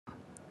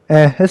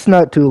It's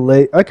not too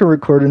late. I can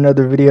record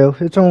another video.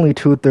 It's only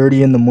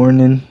 2:30 in the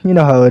morning. You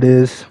know how it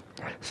is.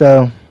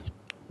 So,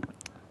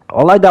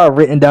 all I got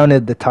written down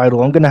is the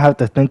title. I'm gonna have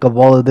to think of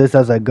all of this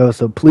as I go.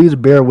 So please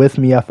bear with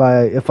me if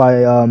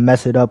I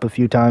mess it up a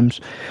few times.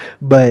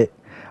 But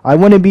I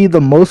want to be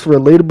the most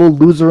relatable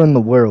loser in the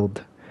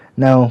world.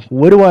 Now,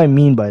 what do I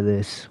mean by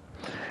this?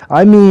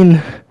 I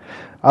mean,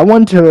 I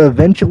want to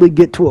eventually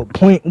get to a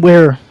point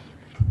where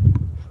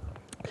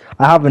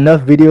I have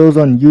enough videos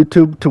on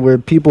YouTube to where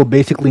people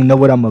basically know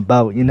what I'm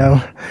about, you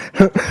know?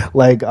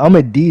 Like I'm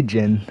a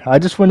degen. I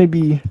just want to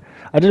be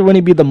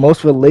the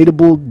most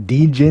relatable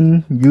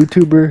degen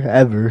YouTuber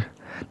ever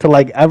to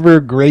like ever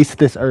grace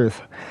this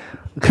earth.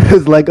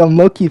 Cuz like I'm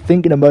low-key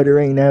thinking about it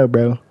right now,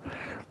 bro.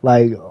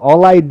 Like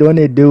all I want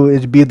to do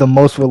is be the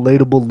most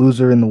relatable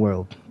loser in the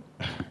world.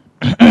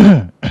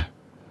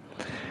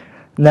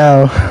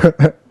 Now,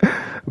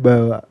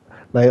 bro,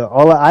 like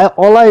all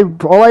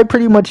I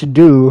pretty much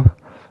do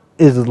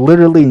is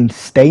literally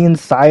stay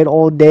inside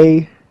all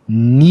day,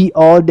 neat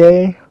all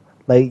day.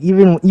 Like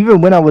even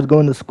when I was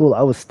going to school,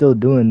 I was still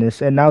doing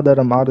this. And now that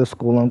I'm out of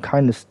school, I'm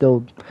kind of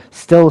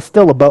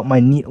still about my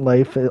neat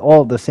life.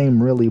 All the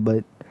same, really.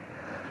 But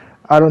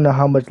I don't know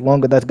how much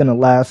longer that's gonna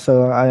last.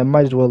 So I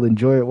might as well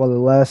enjoy it while it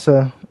lasts.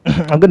 So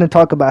I'm gonna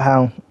talk about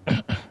how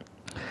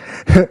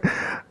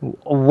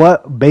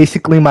what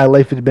basically my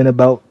life has been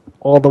about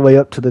all the way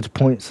up to this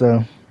point.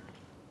 So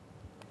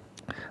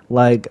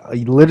like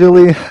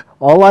literally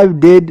all I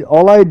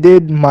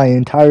did my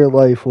entire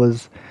life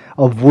was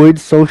avoid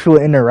social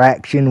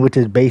interaction, which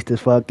is based as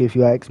fuck if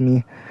you ask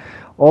me.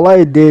 All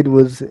I did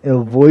was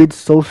avoid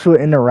social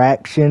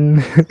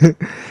interaction,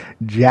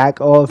 jack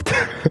off,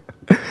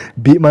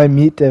 beat my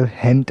meat to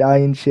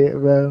hentai and shit,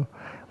 bro.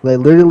 Like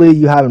literally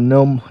you have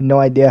no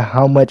idea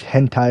how much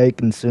hentai I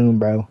consume,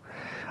 bro.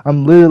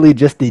 I'm literally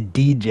just a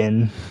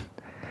degen.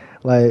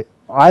 Like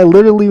I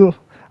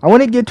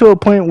want to get to a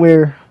point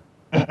where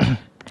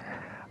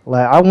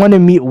like I want to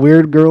meet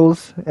weird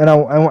girls, and I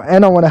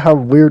want to have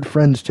weird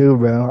friends too,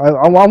 bro.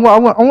 I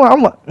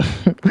want.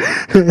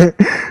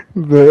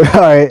 But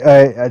alright,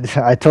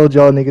 I told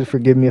y'all niggas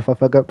forgive me if I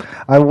fuck up.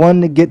 I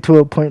want to get to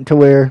a point to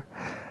where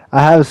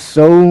I have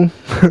so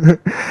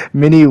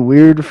many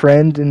weird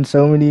friends and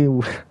so many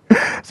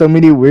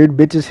weird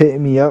bitches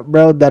hitting me up,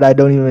 bro, that I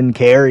don't even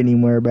care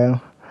anymore, bro.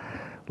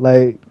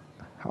 Like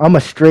I'm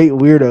a straight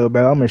weirdo,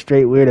 bro. I'm a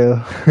straight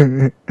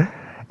weirdo,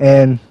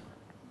 and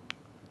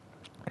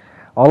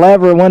all I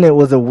ever wanted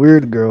was a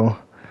weird girl.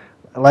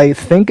 Like,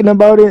 thinking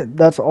about it,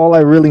 that's all I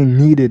really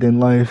needed in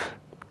life.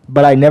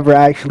 But I never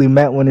actually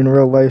met one in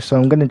real life, so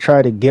I'm gonna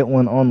try to get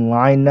one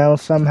online now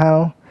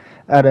somehow.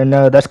 I don't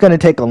know. That's gonna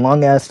take a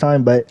long ass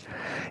time, but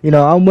you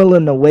know, I'm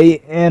willing to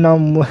wait, and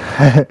I'm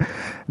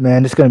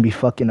man, it's gonna be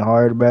fucking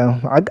hard, bro.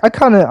 I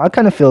kind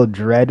of feel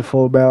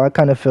dreadful, bro. I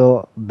kind of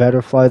feel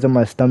butterflies in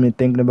my stomach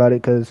thinking about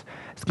it, cause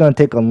it's gonna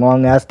take a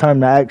long ass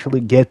time to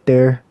actually get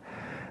there.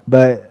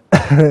 But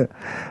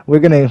we're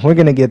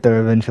gonna get there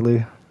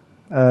eventually.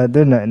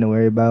 There's nothing to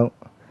worry about.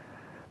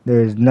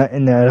 There's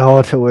nothing at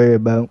all to worry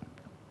about.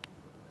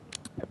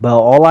 But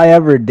all I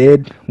ever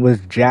did was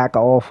jack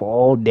off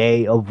all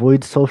day,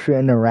 avoid social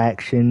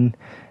interaction.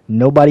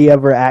 Nobody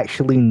ever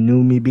actually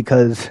knew me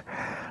because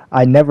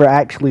I never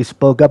actually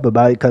spoke up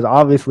about it. Because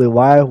obviously,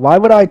 why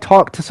would I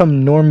talk to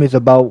some normies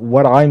about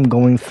what I'm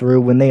going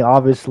through when they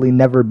obviously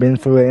never been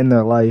through it in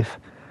their life?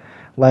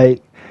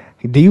 Like,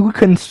 do you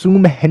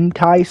consume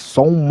hentai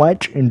so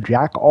much and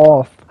jack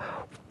off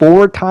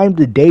 4 times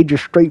a day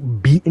just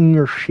straight beating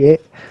your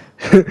shit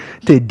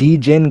to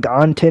degen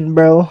content,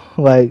 bro?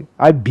 Like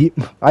I beat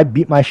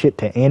my shit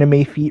to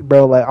anime feet,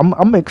 bro. Like I'm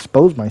gonna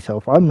expose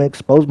myself. I'm gonna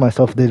expose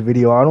myself this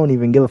video. I don't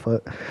even give a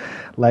fuck.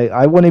 Like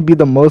I want to be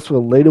the most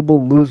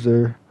relatable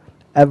loser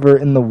ever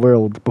in the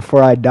world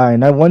before I die,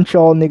 and I want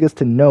y'all niggas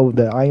to know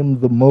that I am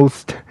the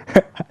most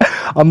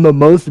I'm the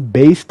most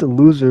based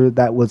loser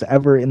that was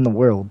ever in the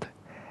world.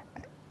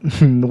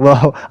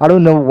 Well, I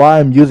don't know why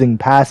I'm using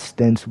past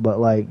tense, but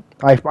like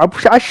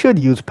I should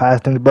use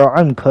past tense, bro.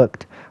 I'm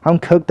cooked. I'm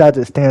cooked as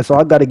it stands, so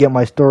I got to get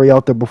my story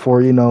out there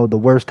before you know the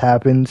worst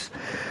happens.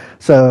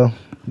 So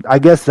I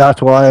guess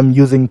that's why I'm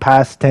using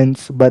past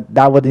tense, but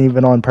that wasn't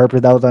even on purpose.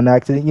 That was on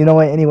accident. You know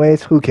what?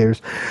 Anyways, who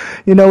cares?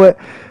 You know what?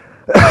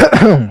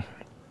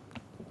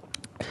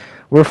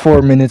 We're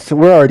 4 minutes.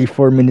 We're already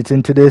 4 minutes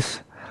into this,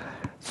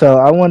 so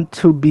I want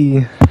to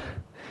be.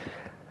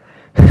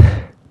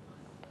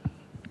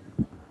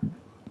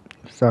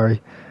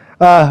 Sorry.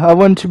 I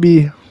want to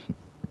be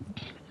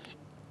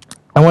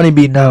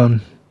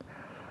known.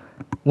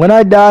 When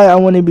I die, I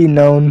want to be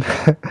known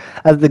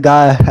as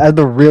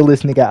the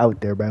realest nigga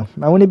out there, bro.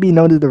 I want to be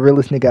known as the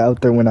realest nigga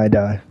out there when I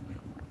die.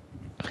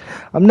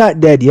 I'm not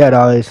dead yet,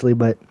 obviously,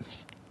 but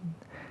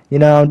you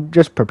know, I'm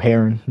just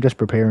preparing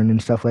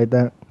and stuff like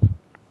that.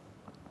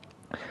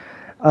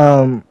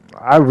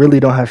 I really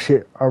don't have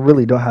shit. I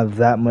really don't have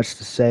that much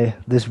to say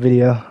this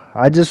video.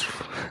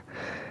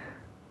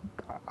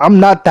 I'm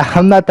not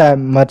that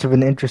much of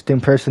an interesting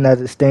person as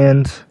it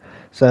stands.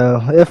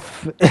 So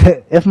if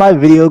my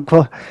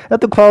if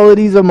the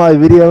qualities of my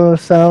video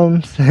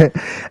sounds,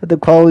 if the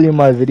quality of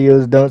my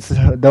videos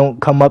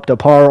don't come up to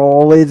par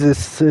always,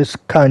 it's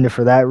kind of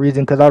for that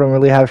reason, because I don't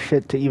really have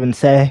shit to even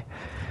say.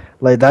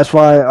 Like, that's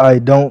why I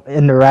don't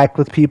interact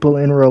with people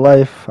in real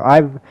life.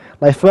 I've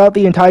like throughout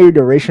the entire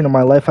duration of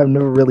my life, I've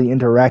never really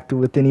interacted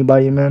with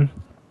anybody, man.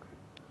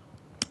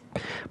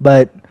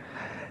 But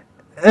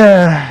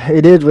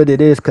it is what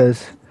it is,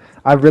 cause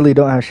I really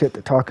don't have shit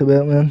to talk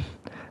about, man.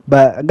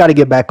 But I gotta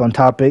get back on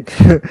topic.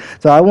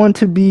 So I want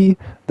to be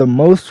the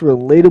most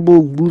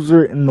relatable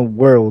loser in the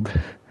world.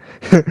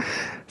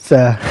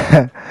 So,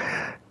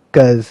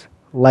 cause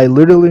like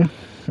literally,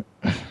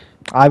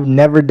 I've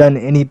never done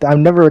anything. I've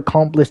never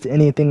accomplished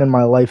anything in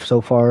my life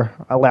so far.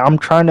 I'm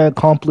trying to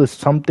accomplish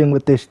something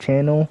with this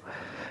channel,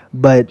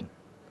 but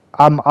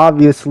I'm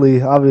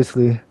obviously,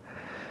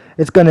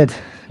 it's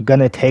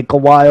gonna take a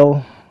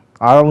while.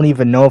 I don't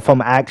even know if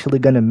I'm actually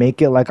gonna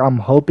make it. Like, I'm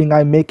hoping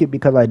I make it,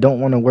 because I don't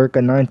want to work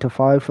a 9 to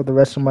 5 for the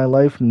rest of my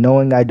life,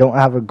 knowing I don't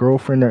have a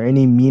girlfriend or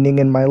any meaning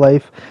in my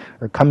life,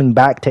 or coming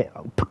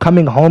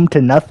home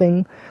to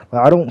nothing.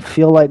 Like, I don't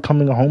feel like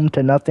coming home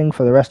to nothing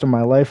for the rest of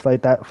my life.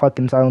 Like, that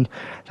fucking sounds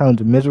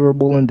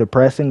miserable and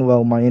depressing.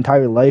 Well, my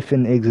entire life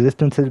in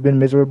existence has been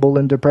miserable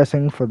and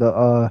depressing for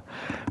the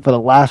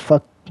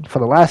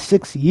last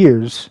 6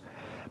 years.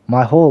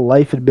 My whole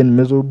life has been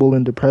miserable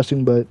and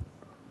depressing, but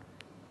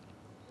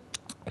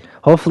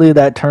hopefully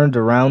that turns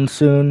around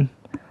soon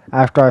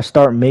after I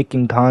start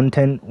making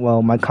content.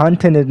 Well, my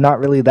content is not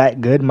really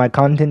that good. My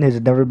content has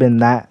never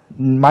been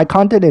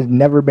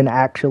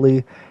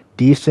actually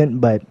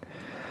decent, but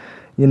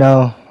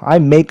I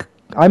make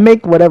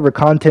whatever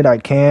content I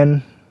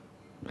can,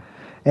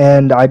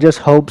 and I just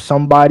hope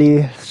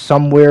somebody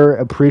somewhere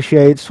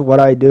appreciates what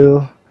I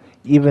do,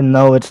 even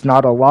though it's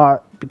not a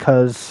lot,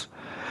 because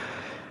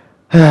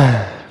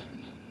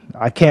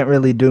I can't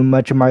really do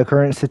much in my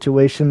current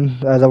situation,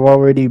 as I've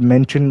already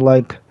mentioned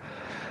like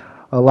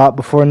a lot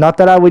before. Not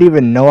that I would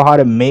even know how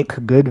to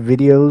make good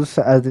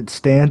videos as it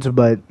stands,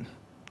 but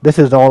this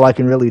is all I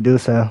can really do,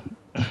 so.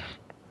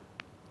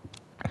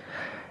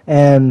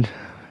 And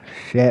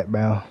shit,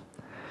 bro.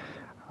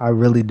 I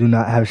really do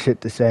not have shit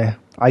to say.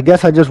 I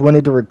guess I just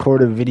wanted to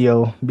record a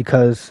video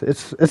because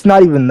it's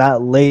not even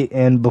that late,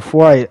 and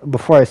before I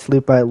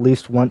sleep, I at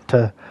least want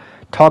to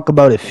talk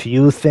about a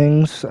few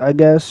things, I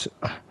guess.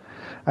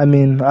 I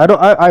mean,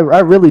 I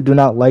really do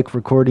not like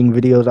recording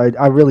videos.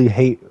 I really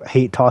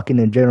hate talking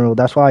in general.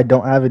 That's why I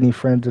don't have any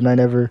friends, and I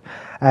never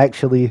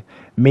actually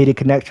made a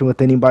connection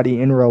with anybody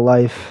in real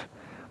life.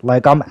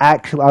 Like,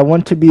 I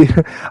want to be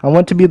I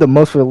want to be the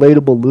most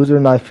relatable loser,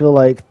 and I feel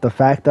like the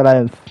fact that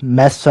I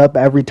mess up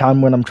every time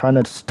when I'm trying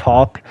to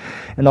talk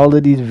in all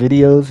of these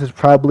videos is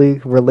probably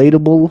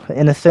relatable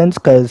in a sense,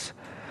 cuz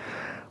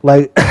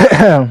like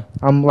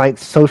I'm like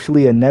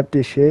socially inept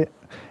as shit,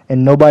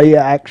 and nobody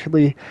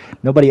actually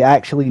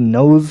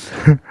knows.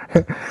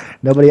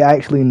 Nobody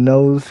actually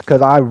knows,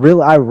 because I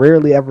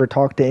rarely ever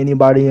talk to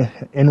anybody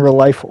in real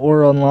life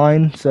or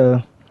online.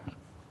 So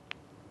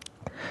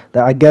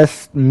that, I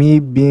guess, me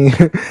being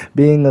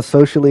being a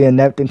socially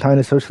inept and kind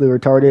of socially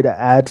retarded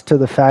adds to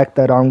the fact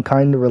that I'm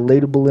kind of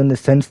relatable in the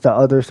sense to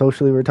other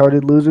socially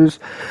retarded losers.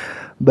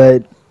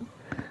 But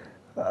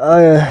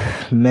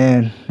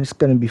man, it's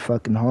gonna be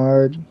fucking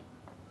hard.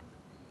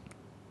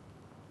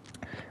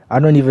 I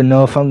don't even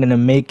know if I'm gonna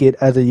make it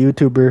as a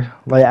YouTuber.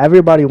 Like,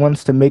 everybody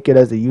wants to make it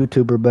as a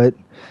YouTuber, but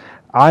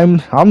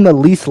I'm the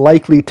least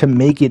likely to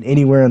make it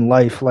anywhere in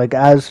life. Like,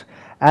 as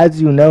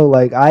you know,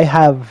 like, I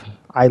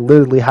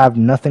literally have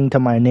nothing to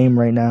my name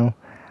right now.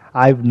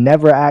 I've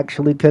never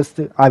kissed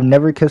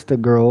a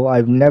girl.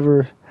 I've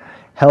never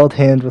held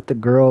hands with a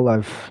girl.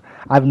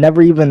 I've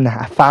never even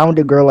found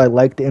a girl I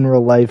liked in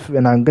real life,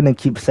 and I'm gonna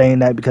keep saying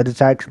that because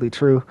it's actually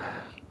true.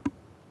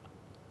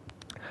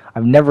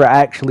 I've never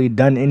actually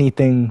done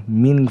anything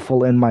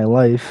meaningful in my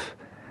life.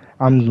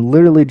 I'm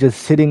literally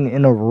just sitting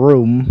in a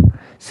room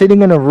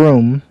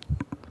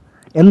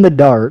in the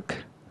dark,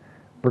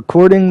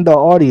 recording the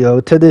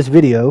audio to this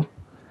video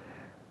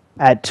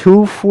at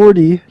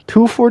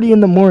 2:40 in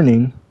the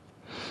morning.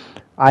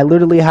 I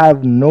literally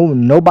have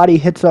nobody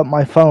hits up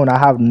my phone. I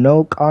have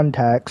no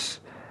contacts.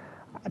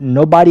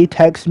 Nobody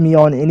texts me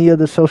on any of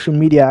the social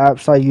media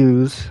apps I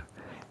use.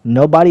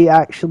 Nobody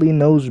actually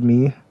knows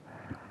me.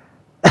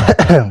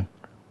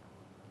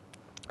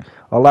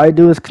 All I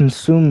do is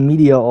consume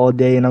media all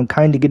day, and I'm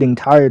kind of getting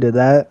tired of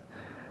that.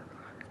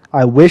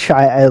 I wish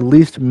I at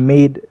least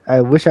made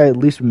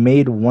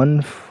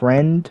one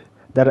friend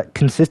that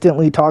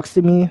consistently talks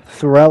to me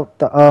throughout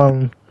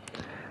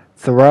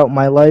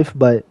my life,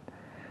 but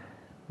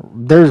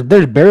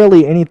there's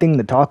barely anything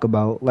to talk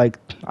about. Like,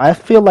 I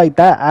feel like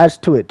that adds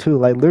to it too.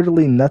 Like,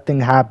 literally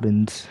nothing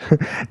happens.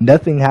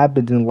 Nothing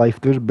happens in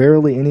life. There's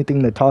barely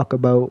anything to talk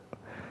about.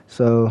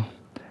 So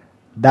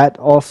that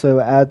also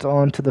adds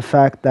on to the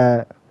fact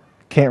that I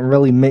can't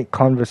really make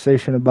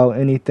conversation about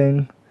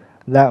anything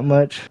that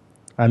much.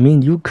 I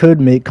mean, you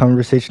could make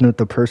conversation with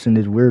the person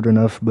is weird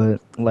enough,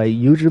 but like,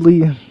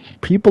 usually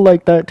people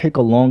like that take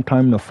a long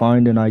time to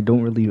find, and I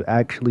don't really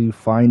actually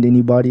find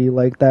anybody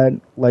like that.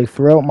 Like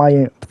throughout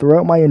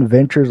my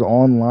adventures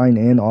online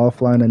and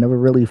offline, I never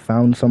really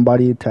found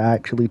somebody to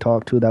actually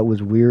talk to that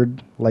was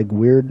weird. Like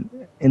weird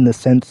in the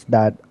sense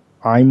that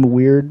I'm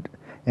weird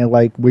and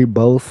like we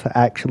both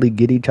actually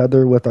get each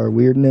other with our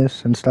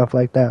weirdness and stuff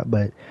like that.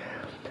 But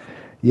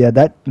yeah,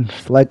 that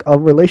like a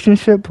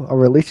relationship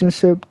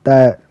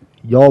that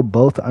y'all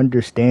both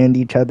understand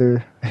each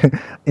other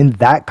in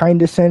that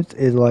kind of sense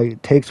is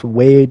like takes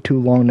way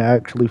too long to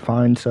actually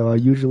find. So I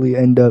usually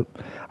end up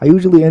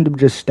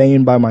just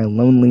staying by my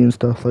lonely and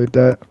stuff like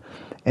that.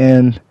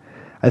 And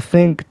I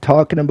think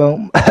talking about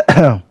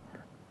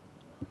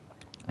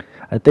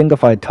I think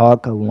if I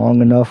talk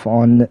long enough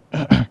on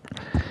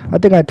I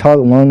think I talk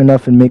long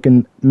enough and make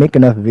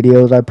enough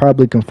videos, I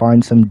probably can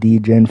find some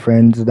degen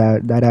friends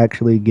that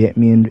actually get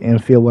me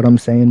and feel what I'm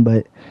saying.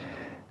 But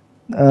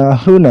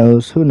who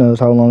knows? Who knows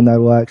how long that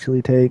will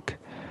actually take?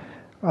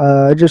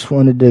 I just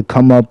wanted to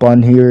come up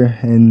on here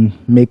and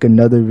make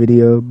another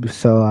video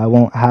so I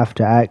won't have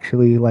to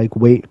actually like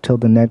wait till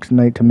the next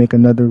night to make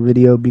another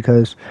video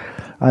because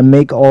I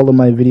make all of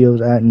my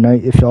videos at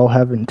night. If y'all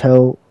haven't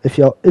told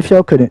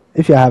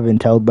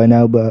by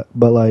now, but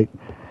like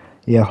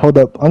yeah, hold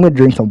up. I'm gonna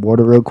drink some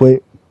water real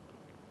quick.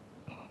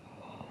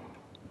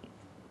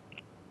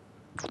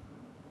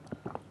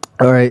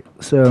 All right,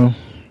 so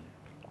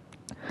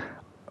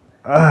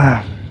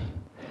uh,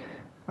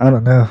 I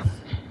don't know.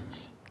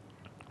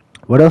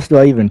 What else do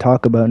I even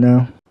talk about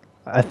now?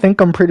 I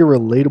think I'm pretty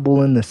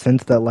relatable in the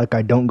sense that like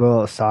I don't go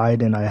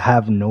outside and I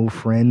have no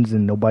friends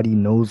and nobody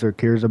knows or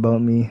cares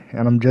about me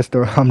and I'm just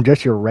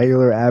your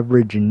regular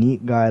average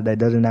neat guy that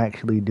doesn't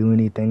actually do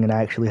anything and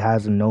actually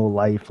has no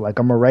life. Like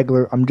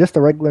I'm just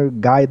a regular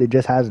guy that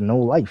just has no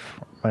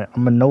life.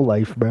 I'm a no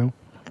life, bro.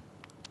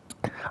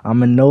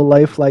 I'm a no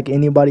life like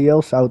anybody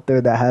else out there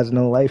that has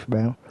no life,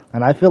 bro.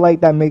 And I feel like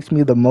that makes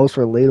me the most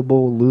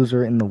relatable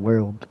loser in the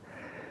world.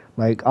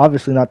 Like,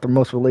 obviously not the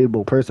most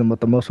relatable person, but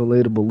the most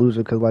relatable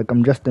loser. Because, like,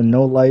 I'm just a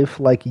no life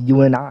like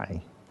you and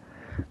I.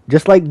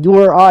 Just like you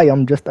or I,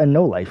 I'm just a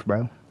no life,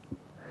 bro.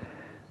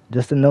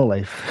 Just a no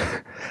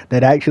life.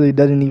 that actually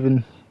doesn't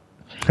even.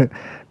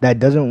 that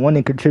doesn't want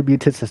to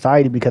contribute to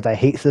society because I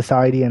hate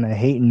society and I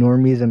hate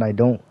normies and I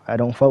don't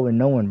fuck with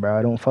no one, bro.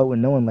 I don't fuck with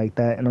no one like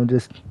that. And I'm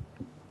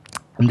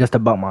just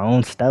about my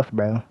own stuff,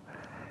 bro.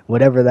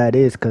 Whatever that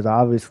is, because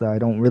obviously I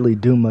don't really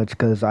do much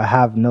because I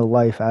have no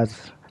life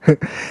as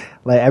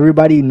like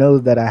everybody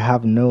knows that I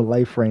have no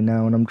life right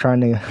now, and I'm trying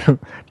to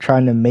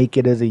trying to make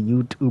it as a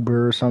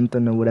YouTuber or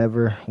something or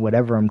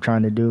whatever I'm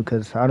trying to do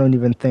because I don't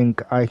even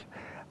think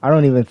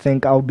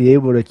I'll be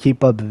able to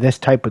keep up this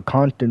type of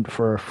content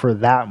for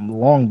that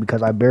long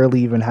because I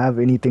barely even have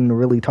anything to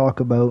really talk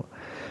about.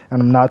 And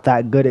I'm not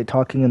that good at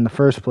talking in the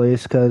first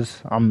place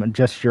because I'm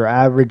just your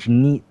average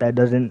neat that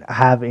doesn't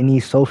have any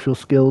social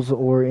skills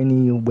or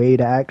any way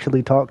to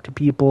actually talk to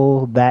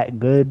people that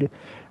good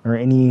or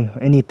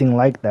anything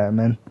like that,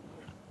 man.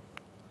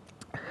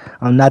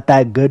 I'm not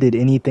that good at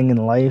anything in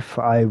life.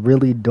 I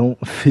really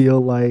don't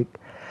feel like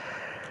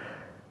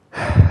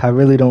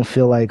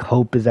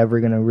hope is ever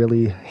gonna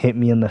really hit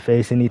me in the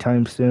face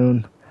anytime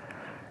soon.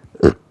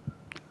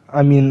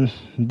 I mean,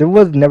 there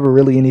was never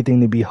really anything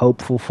to be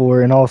hopeful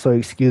for, and also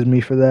excuse me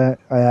for that.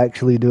 I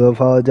actually do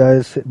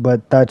apologize,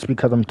 but that's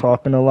because I'm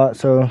talking a lot,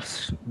 so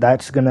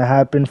that's gonna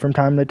happen from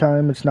time to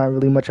time. It's not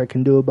really much I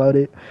can do about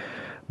it,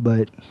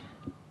 but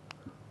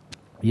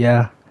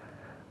yeah,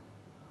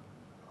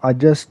 I'm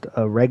just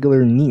a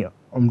regular neat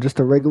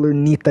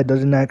that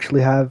doesn't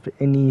actually have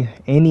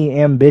any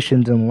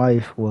ambitions in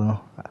life.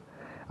 Well,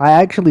 I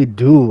actually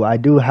do. I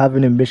do have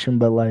an ambition,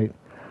 but like,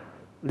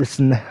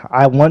 listen,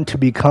 I want to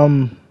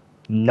become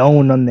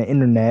known on the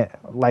internet.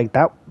 Like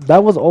that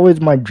was always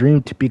my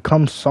dream to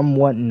become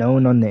somewhat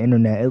known on the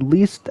internet. At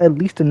least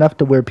enough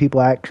to where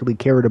people actually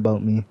cared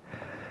about me.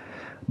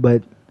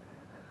 But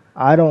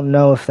I don't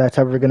know if that's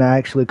ever gonna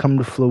actually come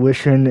to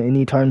fruition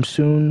anytime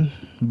soon.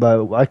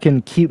 But I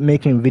can keep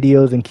making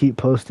videos and keep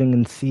posting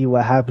and see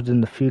what happens in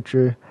the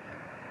future.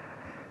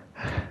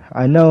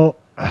 I know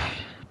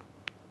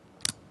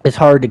it's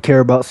hard to care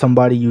about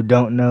somebody you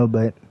don't know,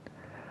 but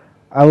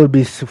I would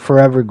be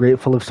forever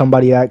grateful if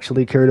somebody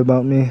actually cared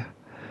about me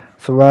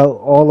throughout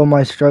all of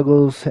my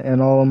struggles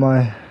and all of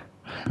my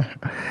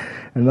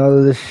and all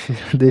of this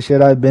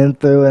shit I've been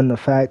through, and the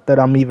fact that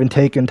I'm even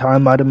taking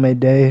time out of my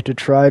day to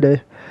try to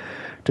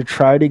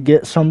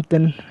get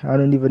something. I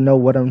don't even know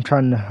what I'm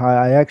trying to.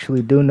 I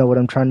actually do know what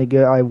I'm trying to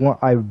get.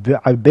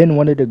 I've been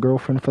wanted a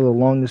girlfriend for the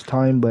longest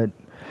time, but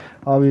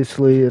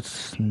obviously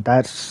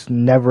that's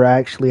never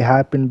actually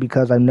happened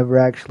because I've never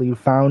actually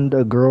found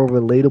a girl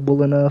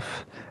relatable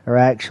enough, or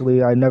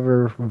actually I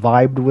never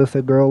vibed with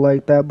a girl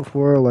like that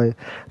before. Like,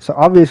 so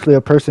obviously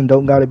a person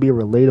don't got to be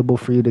relatable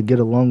for you to get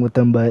along with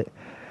them, but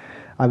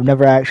I've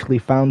never actually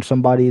found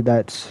somebody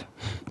that's,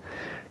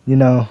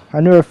 I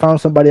never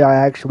found somebody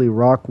I actually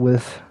rock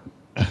with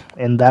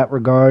in that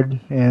regard.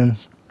 And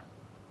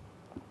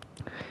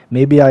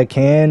maybe I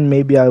can,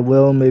 maybe I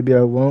will, maybe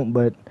I won't,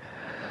 but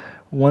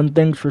one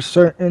thing's for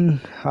certain,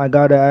 I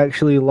gotta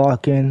actually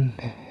lock in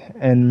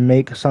and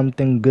make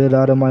something good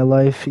out of my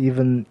life,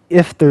 even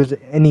if there's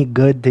any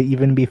good to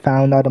even be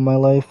found out of my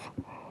life.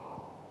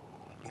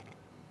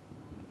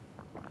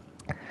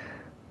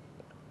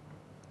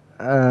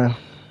 Uh,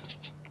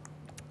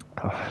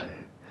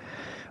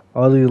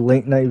 all these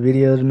late night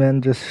videos,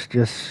 man,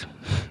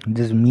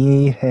 just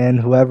me and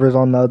whoever's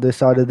on the other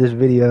side of this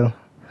video.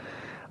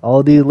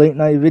 All these late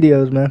night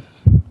videos, man.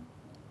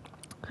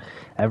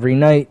 Every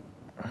night.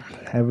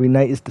 Every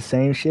night is the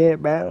same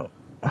shit, bro.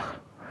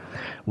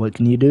 What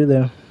can you do,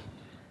 though?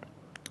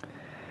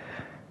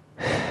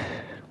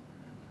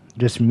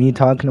 Just me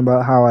talking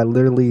about how I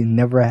literally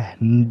never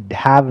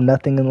have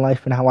nothing in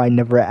life and how I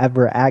never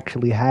ever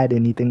actually had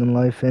anything in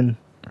life. And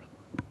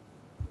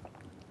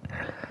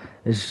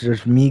it's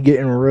just me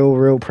getting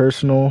real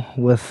personal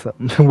with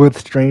with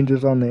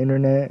strangers on the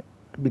internet,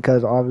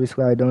 because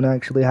obviously I don't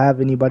actually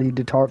have anybody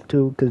to talk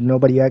to, because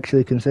nobody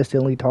actually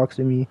consistently talks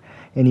to me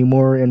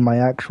anymore in my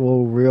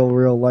actual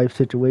real life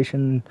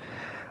situation.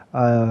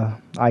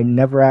 I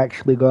never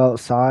actually go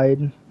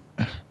outside.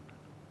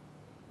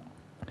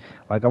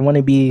 Like, I want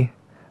to be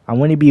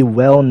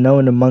well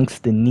known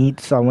amongst the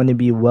neets. I want to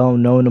be well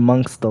known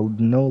amongst the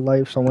no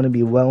lifes. I want to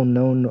be well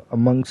known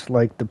amongst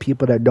like the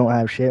people that don't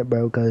have shit,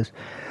 bro, because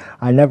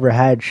I never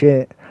had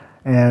shit,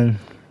 and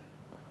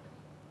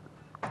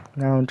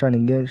now I'm trying to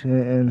get shit,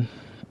 and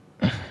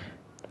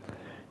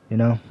you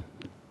know,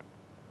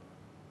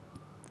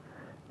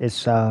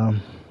 it's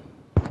gonna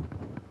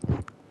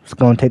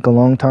take a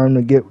long time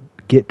to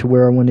get to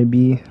where I want to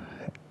be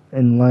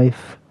in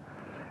life,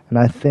 and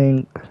I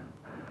think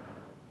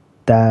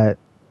that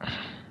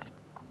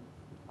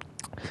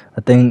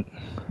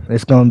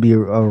it's gonna be a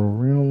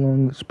real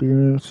long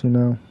experience, you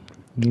know.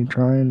 Me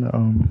trying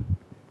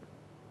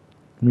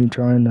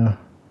to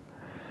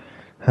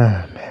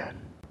man.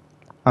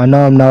 I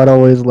know I'm not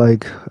always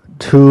like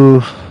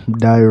too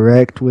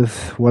direct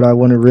with what I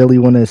really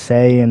want to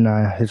say, and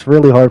it's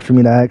really hard for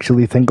me to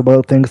actually think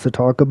about things to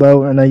talk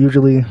about, and I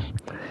usually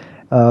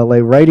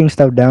like writing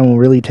stuff down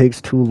really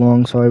takes too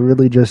long, so I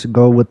really just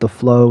go with the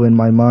flow in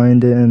my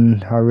mind,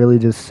 and I really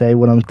just say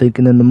what I'm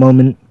thinking in the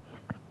moment,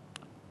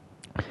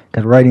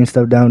 because writing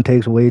stuff down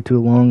takes way too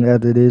long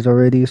as it is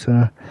already.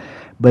 So,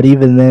 but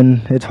even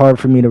then, it's hard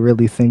for me to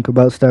really think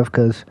about stuff,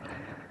 because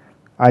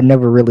I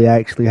never really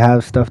actually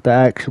have stuff to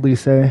actually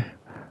say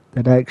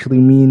that actually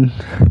mean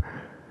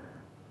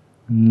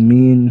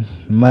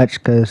much,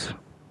 because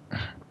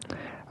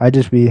I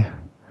just be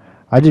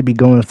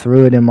going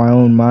through it in my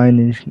own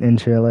mind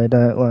and shit like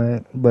that,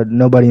 like, but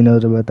nobody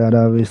knows about that,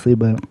 obviously.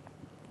 But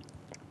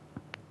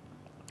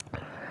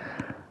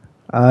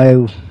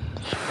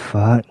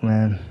fuck,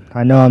 man,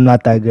 I know I'm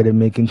not that good at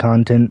making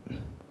content.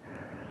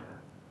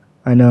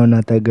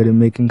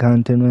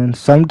 Man.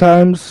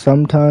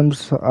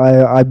 Sometimes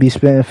I be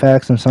spitting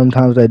facts, and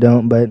sometimes I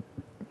don't. But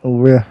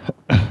we're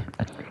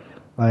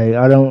like,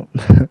 I don't.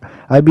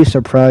 I'd be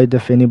surprised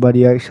if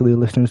anybody actually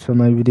listens to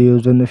my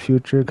videos in the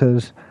future,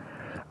 because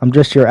I'm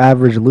just your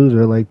average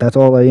loser. Like, that's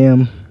all I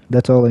am.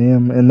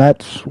 And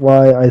that's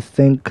why I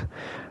think,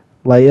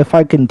 like, if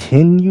I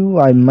continue,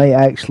 I might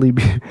actually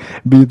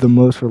be the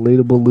most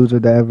relatable loser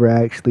to ever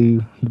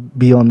actually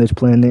be on this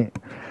planet.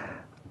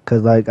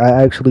 Because, like,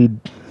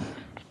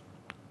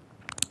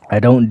 I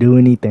don't do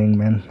anything,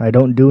 man. I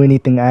don't do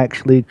anything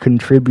actually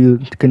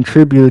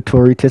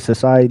contributory to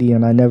society,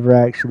 and I never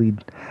actually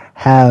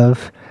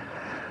have,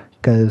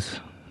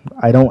 because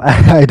I don't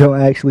I don't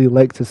actually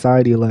like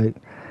society. Like,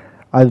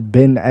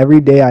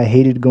 every day I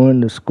hated going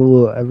to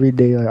school. Every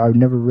day I've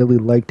never really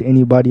liked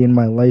anybody in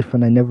my life,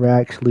 and I never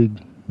actually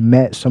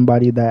met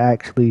somebody that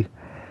actually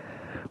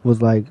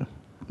was like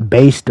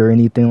based or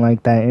anything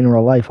like that in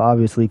real life,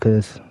 obviously,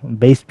 because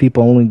based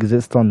people only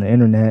exist on the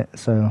internet.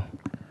 So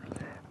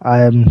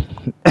I'm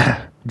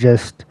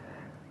just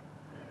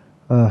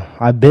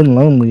I've been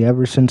lonely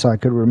ever since I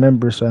could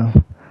remember, so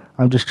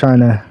I'm just trying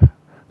to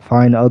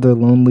find other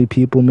lonely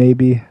people,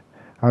 maybe.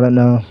 I don't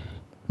know.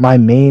 My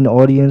main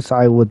audience,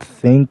 I would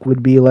think,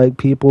 would be like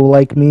people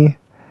like me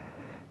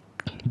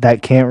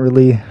that can't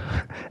really,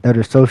 that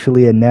are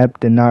socially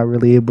inept and not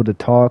really able to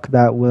talk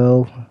that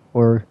well,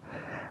 or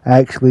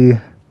actually,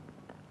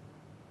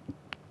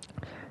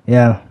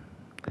 yeah.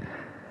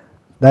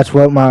 That's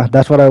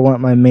what I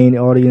want my main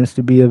audience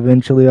to be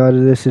eventually out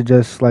of this, is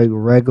just like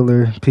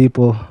regular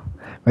people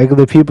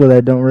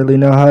that don't really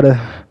know how to,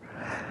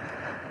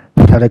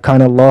 that are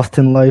kind of lost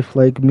in life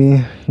like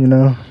me, you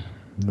know.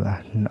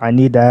 I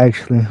need to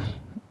actually,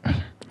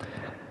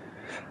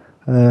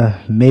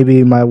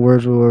 maybe my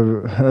words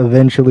will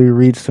eventually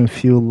reach some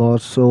few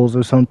lost souls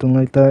or something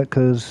like that,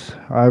 because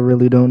I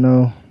really don't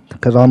know,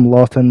 because I'm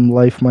lost in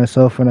life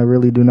myself, and I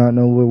really do not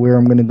know where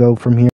I'm going to go from here.